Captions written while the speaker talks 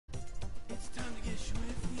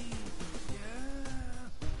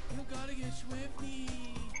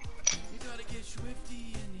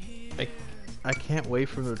I can't wait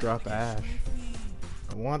for them to drop Ash.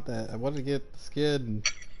 I want that. I want to get the skin.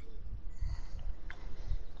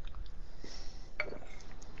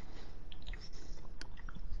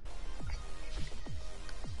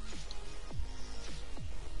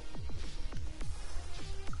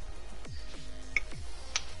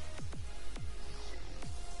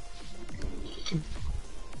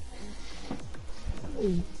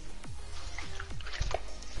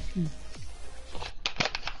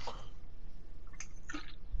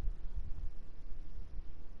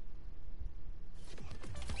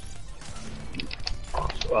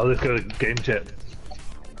 I'll just go to game chat.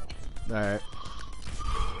 Alright.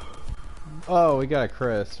 Oh, we got a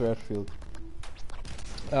Chris Redfield.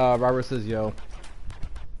 Robert says yo.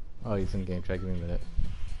 Oh, he's in game chat. Give me a minute.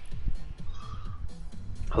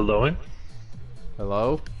 Hello?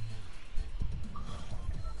 Hello?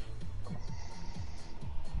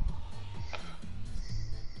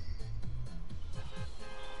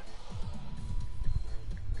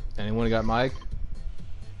 Anyone got Mike?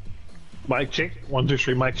 Mic check. 1, 2,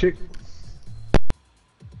 3, mic check.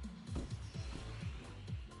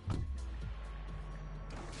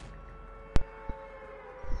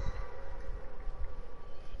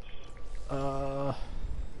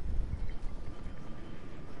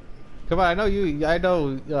 Come on, I know you. I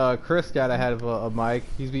know Chris got ahead of a mic.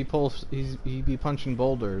 He be punching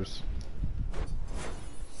boulders.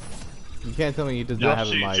 You can't tell me he does not have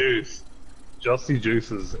a mic. Juice. Jossie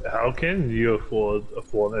Juices. How can you afford a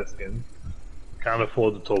Fortnite skin? Can't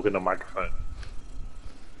afford to talk in a microphone.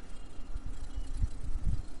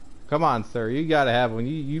 Come on, sir. You gotta have one.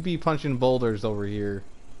 You be punching boulders over here.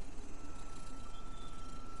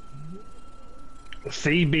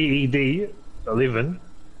 CBED 11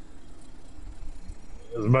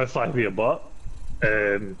 is most likely a bot,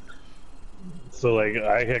 and so like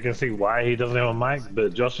I can see why he doesn't have a mic.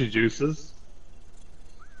 But Joshy Juices,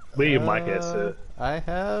 where your mic at, sir? I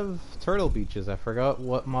have Turtle Beaches. I forgot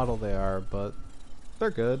what model they are, but they're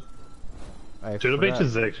good. Turtle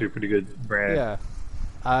Beaches is actually a pretty good brand. Yeah,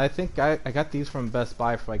 I think I got these from Best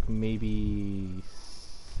Buy for like maybe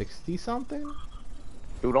 60 something.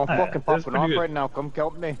 Dude, I'm fucking popping off good. right now. Come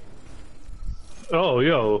help me. Oh,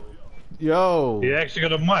 yo. He actually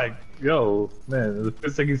got a mic. Yo, man, the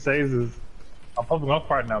first thing he says is, I'm popping off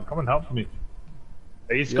right now. Come and help me.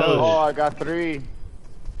 East Coast. Oh, I got 3.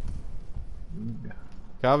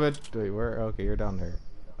 Coming. Wait, where? Okay, you're down there.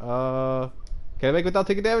 Can I make without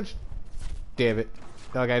taking damage? Damn it.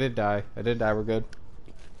 Okay, I did die. We're good.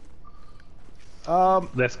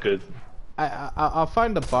 That's good. I'll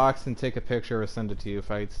find the box and take a picture or send it to you if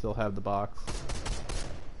I still have the box.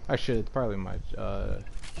 I should. It's probably my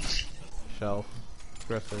shelf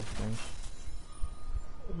dresser thing.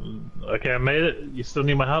 Okay, I made it. You still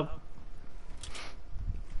need my help?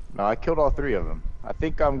 No, I killed all 3 of them. I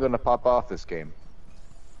think I'm gonna pop off this game.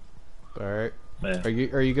 All right. Man.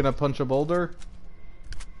 Are you gonna punch a boulder?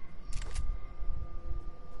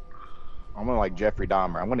 I'm gonna like Jeffrey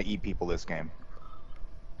Dahmer. I'm gonna eat people this game.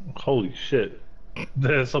 Holy shit.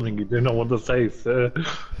 There's something you do not want to say, sir.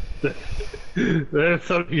 There's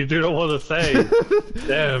something you do not want to say.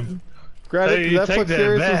 Damn. Granted, that take Foot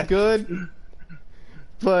Series is back. good,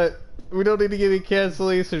 but we don't need to get any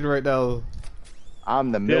cancellation right now.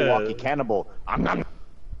 I'm the Milwaukee Cannibal.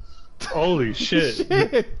 Holy shit.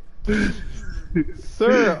 Shit.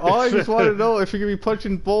 Sir, all I just want to know if you're gonna be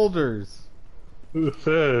punching boulders.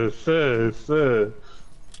 Sir.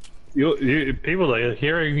 You people are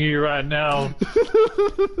hearing you right now.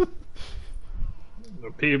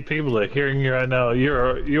 People are hearing you right now.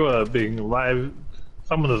 You are being live.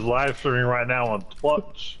 Someone is live streaming right now on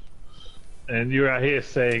Twitch, and you're out here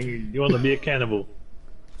saying you want to be a cannibal.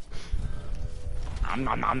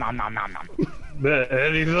 Nom.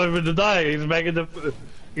 And he's not even denying. He's making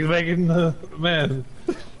the man.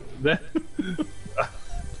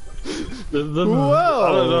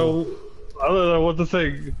 Whoa! I don't know what to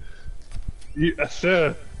say.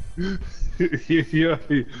 Sir,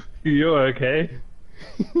 you're okay.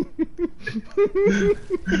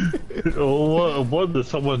 What did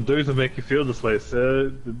someone do to make you feel this way,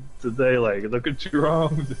 sir? Did they like look at you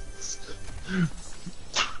wrong?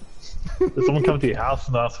 Did someone come to your house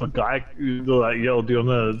and ask for guy? They're like, yo, do you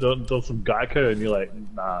want to do some Geico? And you're like,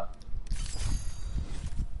 nah.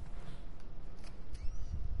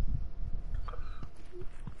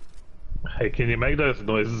 Hey, can you make those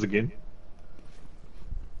noises again?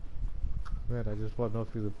 Man, I just want to know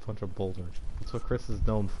if he's a punch a boulder. That's what Chris is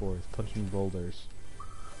known for, is punching boulders.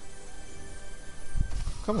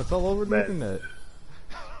 Come on, it's all over the internet.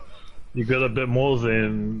 You got a bit more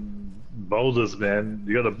than boulders, man.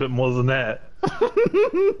 You got a bit more than that.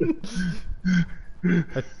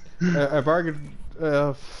 I bargained.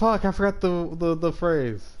 Fuck! I forgot the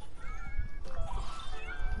phrase.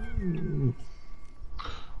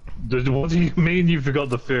 What do you mean you forgot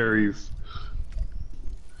the fairies?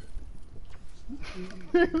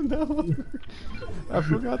 No, I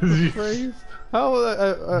forgot the phrase. How?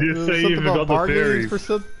 You say you something forgot about the bargaining fairies. for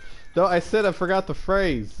some. No, I said I forgot the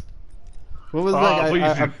phrase. What was Oh, like? I thought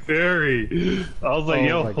you said fairy. I was like,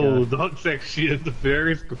 Oh my yo, God. don't say shit. The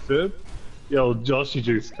fairies confirmed. Yo, Joshy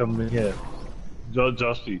Juice coming in here.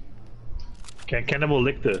 Joshy. Cannibal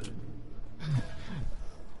Lictor.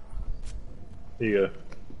 Here you go.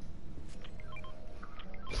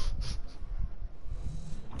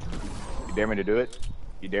 You dare me to do it?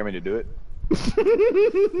 You dare me to do it?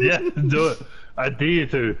 Yeah, do it. I dare you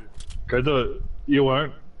to. Go do it. You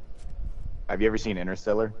won't. Have you ever seen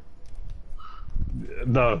Interstellar?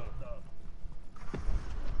 No.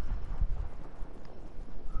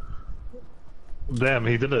 Damn,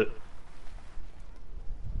 he did it.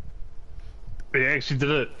 He actually did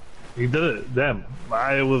it. He did it. Damn.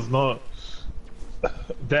 I was not.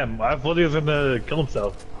 Damn, I thought he was gonna kill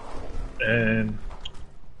himself. And.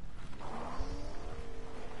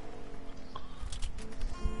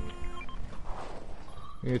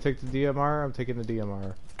 You gonna take the DMR? I'm taking the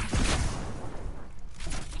DMR.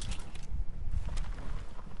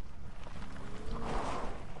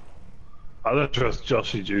 I don't trust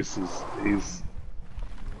Joshy Juices. He's.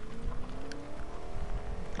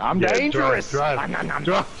 I'm Yeah, dangerous. Drive.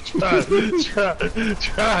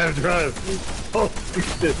 Holy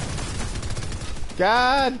shit.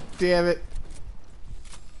 God damn it!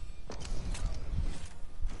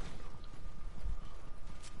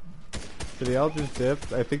 Did they all just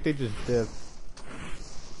dip? I think they just dipped.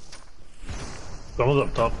 Someone's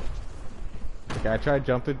up top. Okay, I tried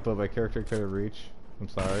jumping, but my character couldn't reach. I'm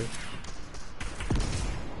sorry.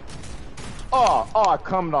 Oh, I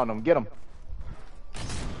cummed on him. Get him.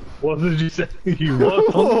 What did you say? You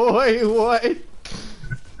what? Wait, what?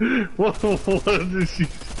 What did she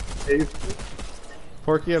say?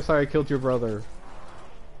 Porky, I'm sorry I killed your brother.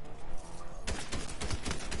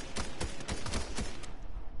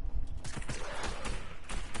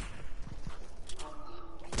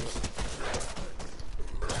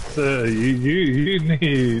 Sir, you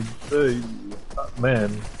need,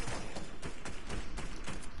 man.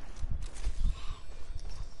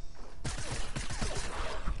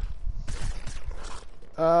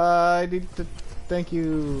 I need to thank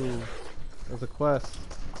you as a quest.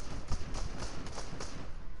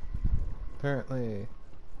 Apparently.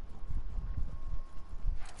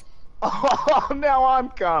 Oh, now I'm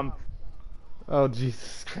cum. Oh,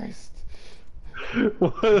 Jesus Christ.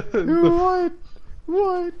 What? What?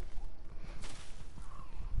 What?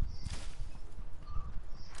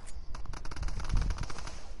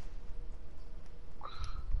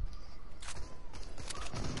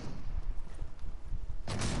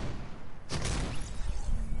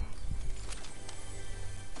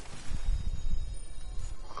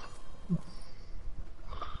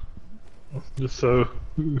 So,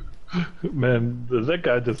 man, did that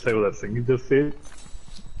guy just say what that thing he just said?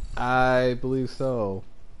 I believe so.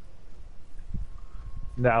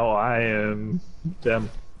 Now I am them.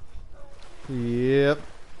 Yep.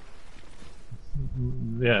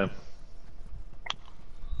 Yeah.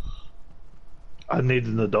 I need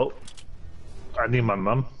an adult. I need my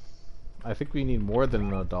mom. I think we need more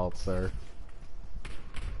than an adult, sir.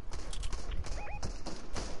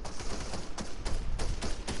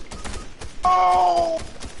 Oh!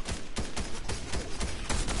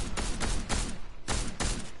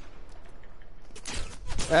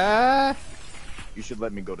 Ah! You should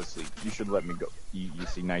let me go to sleep. You should let me go. You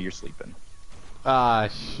see, now you're sleeping. Ah,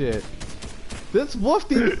 shit. This wolf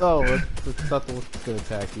needs. Oh, it's not the wolf that's gonna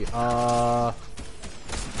attack you.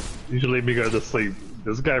 You should let me go to sleep.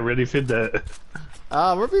 This guy really fit that.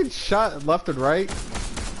 We're being shot left and right.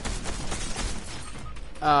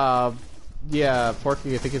 Yeah,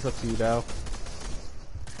 Porky, I think it's up to you now.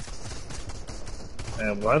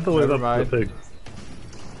 Man, why the way Never up mind. the thing?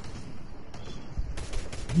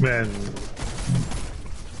 Man.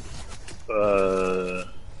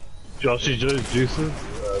 Joshy Juices,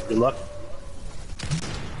 good luck.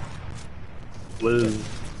 Liz.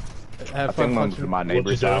 Have I fun think I'm going punching. to my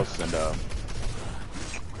neighbor's do? house and I'm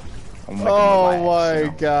making Oh relax, my you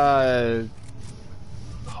know? god.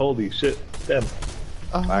 Holy shit. Damn.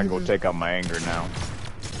 Oh, I can go take out my anger now.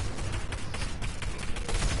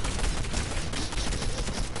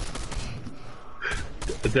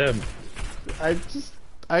 Damn.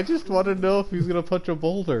 I just want to know if he's gonna punch a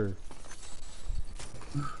boulder.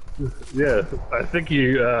 Yeah, I think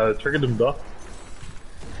you triggered him, Doc.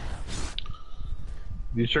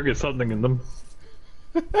 You sure get something in them.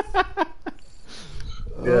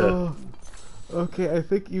 Oh, okay, I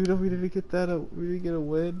think even though we didn't get that, we didn't get a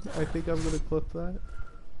win. I think I'm gonna clip that.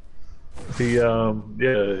 He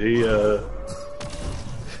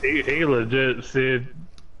legit said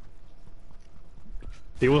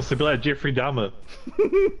he wants to be like Jeffrey Dahmer.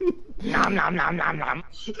 Nom nom nom nom nom.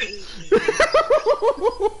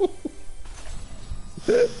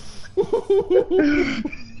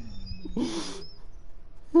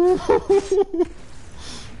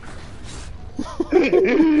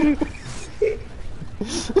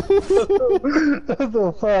 What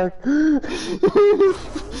the fuck?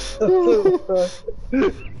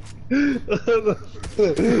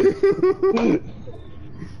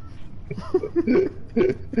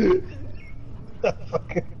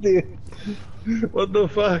 Fucking dude. What the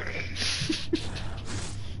fuck?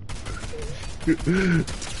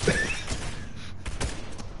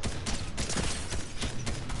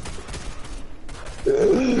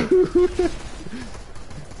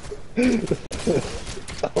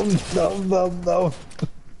 No.